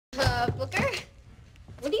Booker?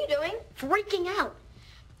 What are you doing? Freaking out.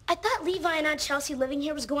 I thought Levi and Aunt Chelsea living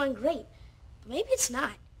here was going great. But maybe it's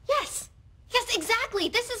not. Yes. Yes, exactly.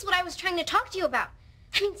 This is what I was trying to talk to you about.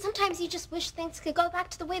 I mean, sometimes you just wish things could go back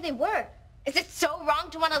to the way they were. Is it so wrong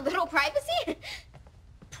to want a little privacy?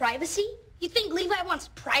 Privacy? You think Levi wants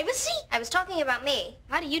privacy? I was talking about me.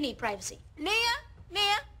 How do you need privacy? Nia,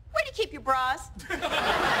 where do you keep your bras?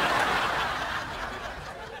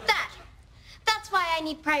 That's why I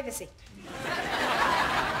need privacy.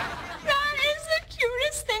 That is the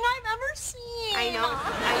cutest thing I've ever seen. I know.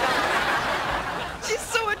 She's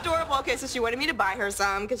so adorable. Okay, so she wanted me to buy her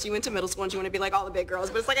some because she went to middle school and she wanted to be like all the big girls,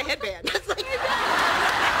 but it's like a headband. It's like...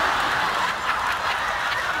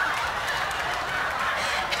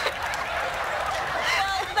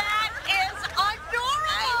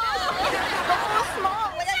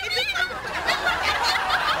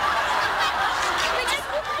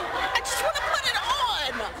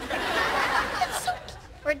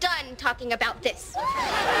 We're done talking about this.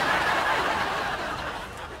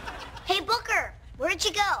 Hey, Booker, where'd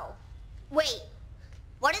you go? Wait,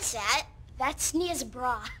 what is that? That's Nia's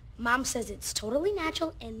bra. Mom says it's totally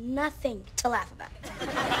natural and nothing to laugh about.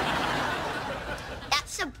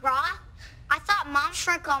 That's a bra? I thought Mom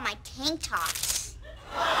shrunk all my tank tops.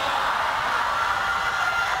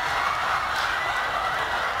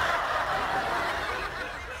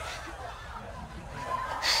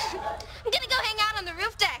 I'm gonna go hang out on the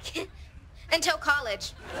roof deck. Until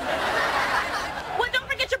college. Well, don't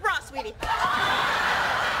forget your bra, sweetie.